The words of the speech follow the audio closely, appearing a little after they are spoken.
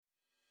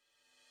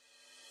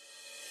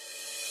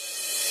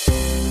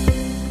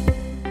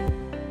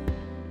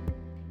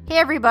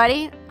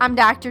everybody, I'm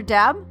Dr.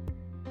 Deb,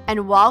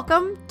 and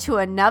welcome to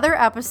another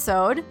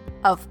episode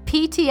of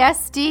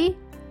PTSD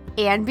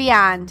and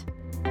Beyond.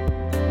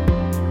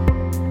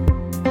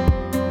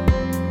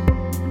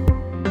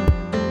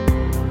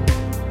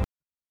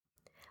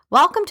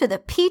 Welcome to the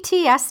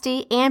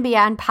PTSD and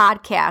Beyond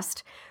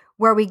podcast,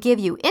 where we give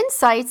you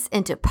insights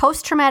into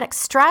post-traumatic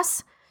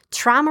stress,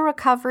 trauma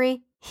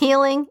recovery,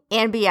 healing,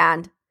 and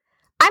beyond.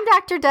 I'm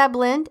Dr. Deb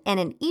Lind, and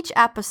in each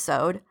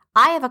episode,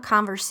 I have a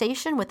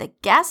conversation with a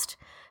guest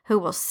who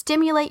will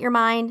stimulate your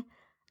mind,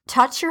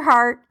 touch your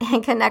heart,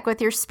 and connect with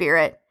your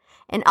spirit,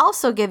 and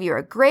also give you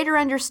a greater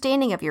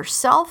understanding of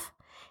yourself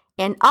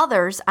and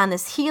others on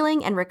this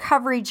healing and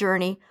recovery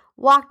journey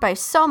walked by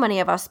so many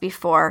of us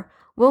before,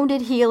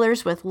 wounded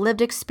healers with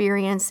lived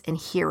experience and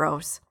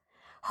heroes.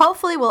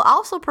 Hopefully, we'll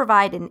also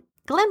provide a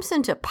glimpse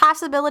into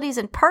possibilities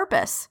and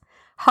purpose,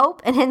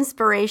 hope, and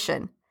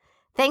inspiration.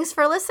 Thanks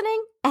for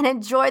listening and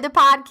enjoy the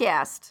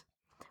podcast.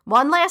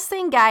 One last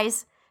thing,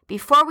 guys,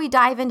 before we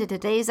dive into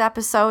today's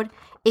episode,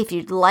 if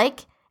you'd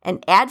like an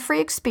ad-free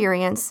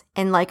experience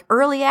and like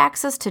early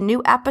access to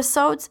new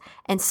episodes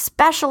and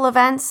special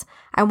events,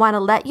 I want to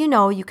let you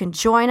know you can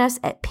join us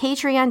at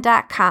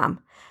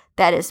patreon.com.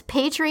 That is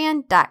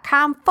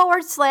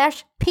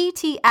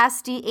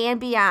patreon.com/PTSD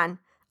and Beyond.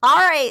 All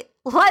right,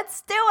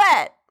 let's do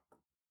it.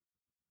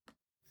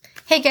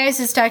 Hey guys,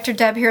 it's Dr.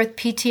 Deb here with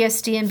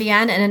PTSD and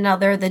Beyond and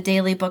another The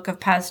Daily Book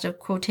of Positive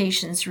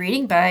Quotations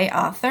reading by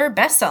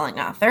best-selling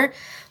author,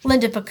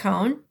 Linda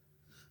Picone.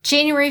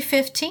 January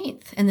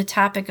 15th, and the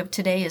topic of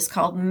today is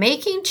called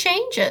Making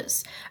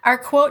Changes. Our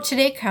quote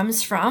today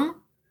comes from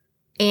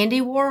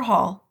Andy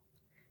Warhol.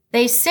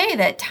 They say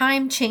that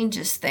time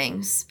changes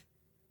things,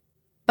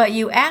 but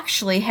you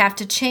actually have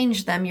to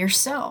change them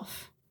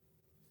yourself.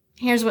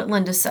 Here's what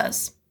Linda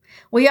says.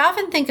 We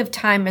often think of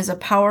time as a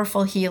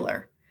powerful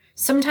healer.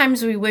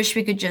 Sometimes we wish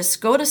we could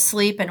just go to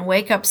sleep and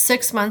wake up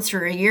 6 months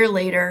or a year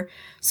later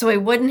so we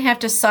wouldn't have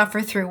to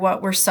suffer through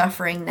what we're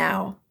suffering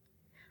now.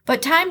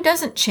 But time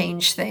doesn't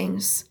change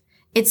things.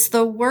 It's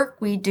the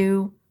work we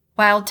do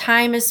while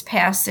time is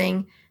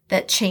passing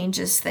that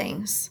changes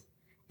things.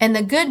 And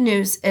the good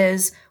news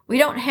is we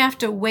don't have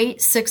to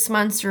wait 6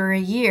 months or a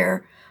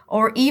year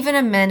or even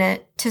a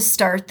minute to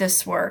start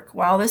this work.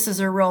 Wow, this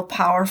is a real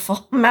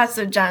powerful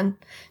message on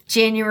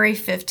January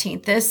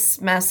 15th.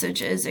 This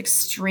message is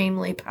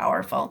extremely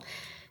powerful.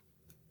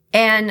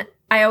 And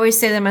I always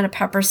say that I'm going to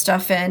pepper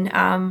stuff in.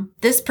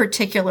 This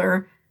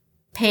particular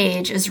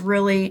page is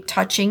really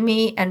touching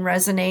me and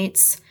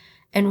resonates.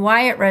 And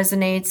why it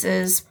resonates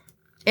is,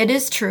 it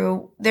is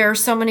true. There are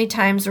so many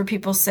times where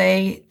people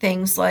say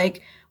things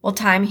like, well,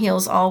 time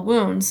heals all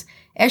wounds.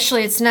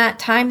 Actually, it's not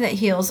time that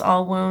heals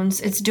all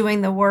wounds. It's doing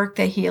the work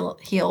that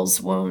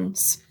heals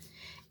wounds.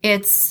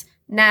 It's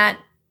not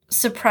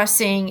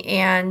suppressing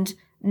and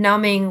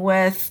numbing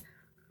with,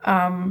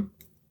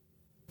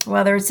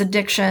 whether it's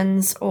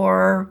addictions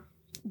or,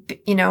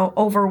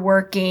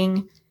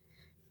 overworking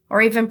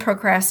or even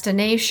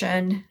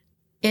procrastination.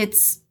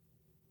 It's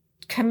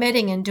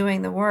committing and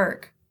doing the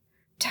work.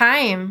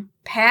 Time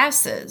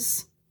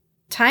passes.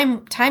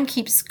 Time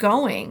keeps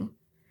going.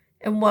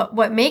 And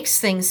what makes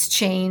things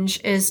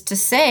change is to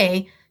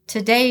say,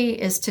 today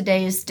is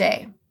today's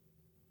day.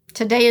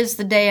 Today is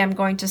the day I'm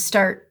going to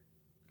start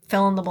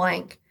fill in the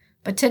blank.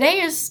 But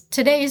today is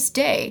today's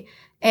day.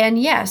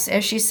 And yes,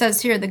 as she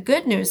says here, the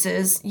good news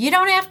is you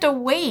don't have to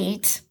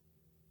wait.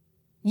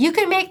 You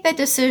can make that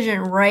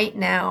decision right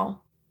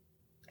now.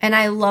 And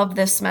I love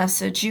this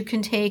message. You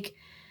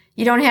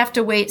don't have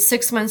to wait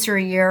 6 months or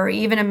a year or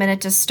even a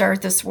minute to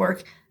start this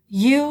work.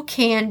 You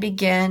can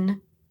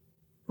begin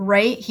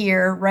right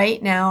here,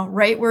 right now,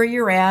 right where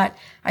you're at.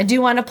 I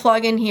do want to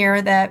plug in here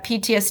that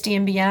PTSD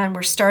and Beyond,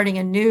 we're starting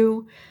a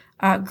new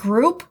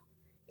group,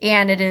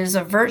 and it is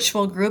a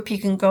virtual group. You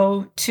can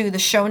go to the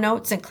show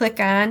notes and click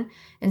on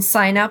and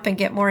sign up and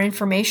get more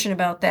information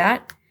about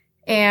that.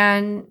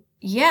 And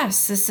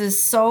yes, this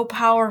is so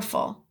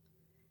powerful.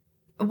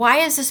 Why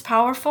is this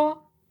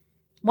powerful?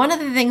 One of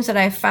the things that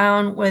I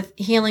found with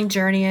Healing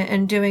Journey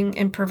and doing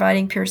and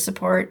providing peer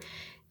support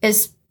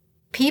is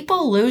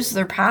people lose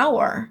their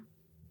power.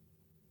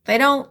 They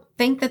don't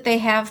think that they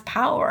have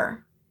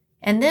power.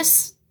 And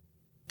this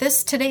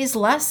today's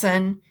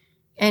lesson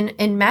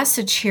and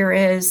message here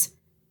is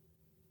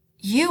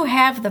you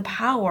have the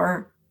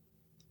power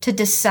to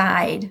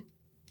decide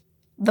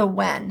the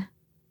when.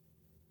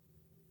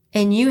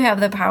 And you have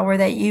the power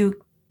that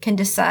you can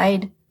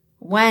decide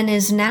when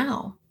is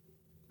now,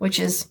 which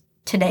is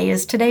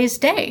today's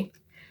day.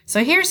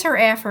 So here's her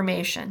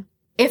affirmation.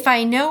 If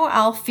I know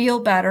I'll feel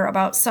better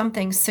about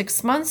something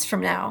 6 months from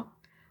now,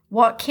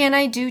 what can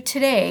I do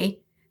today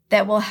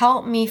that will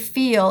help me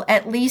feel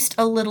at least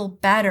a little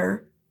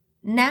better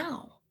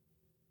now?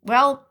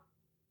 Well,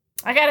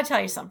 I got to tell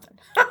you something.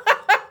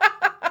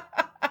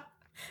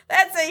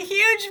 That's a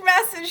huge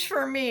message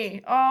for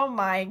me. Oh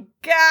my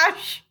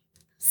gosh.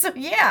 So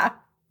yeah,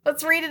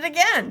 let's read it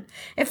again.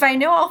 If I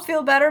know I'll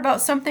feel better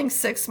about something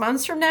 6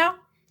 months from now,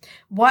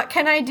 what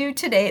can I do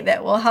today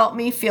that will help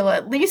me feel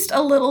at least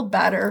a little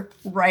better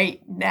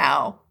right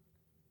now?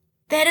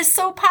 That is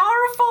so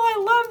powerful. I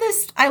love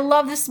this. I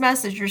love this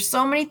message. There's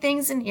so many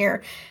things in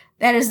here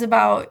that is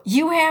about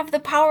you have the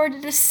power to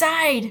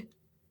decide.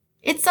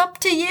 It's up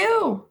to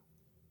you.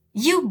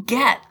 You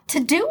get to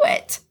do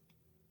it.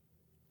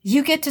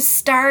 You get to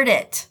start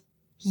it.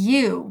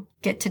 You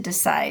get to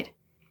decide.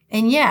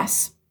 And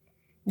yes,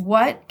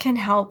 what can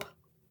help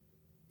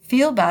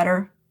feel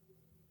better,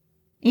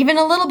 even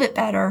a little bit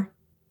better,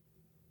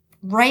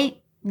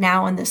 right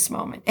now in this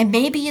moment? And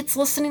maybe it's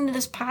listening to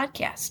this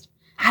podcast.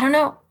 I don't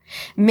know.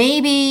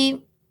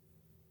 Maybe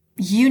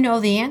you know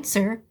the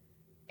answer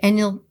and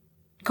you'll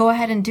go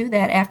ahead and do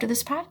that after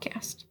this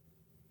podcast.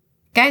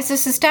 Guys,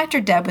 this is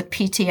Dr. Deb with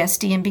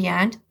PTSD and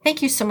Beyond.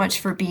 Thank you so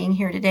much for being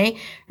here today.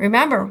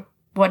 Remember,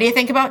 what do you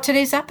think about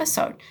today's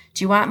episode?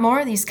 Do you want more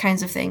of these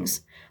kinds of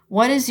things?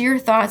 What is your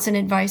thoughts and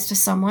advice to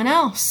someone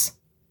else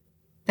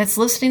that's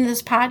listening to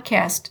this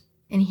podcast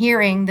and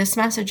hearing this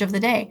message of the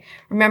day?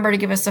 Remember to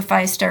give us a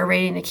 5-star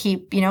rating to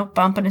keep,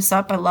 bumping us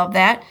up. I love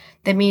that.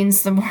 That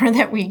means the more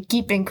that we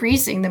keep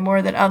increasing, the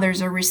more that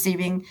others are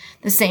receiving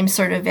the same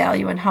sort of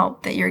value and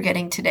help that you're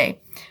getting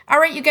today. All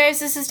right, you guys,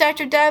 this is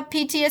Dr. Deb,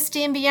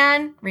 PTSD and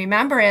Beyond.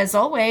 Remember, as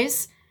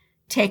always,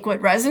 take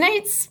what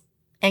resonates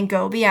and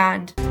go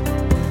beyond.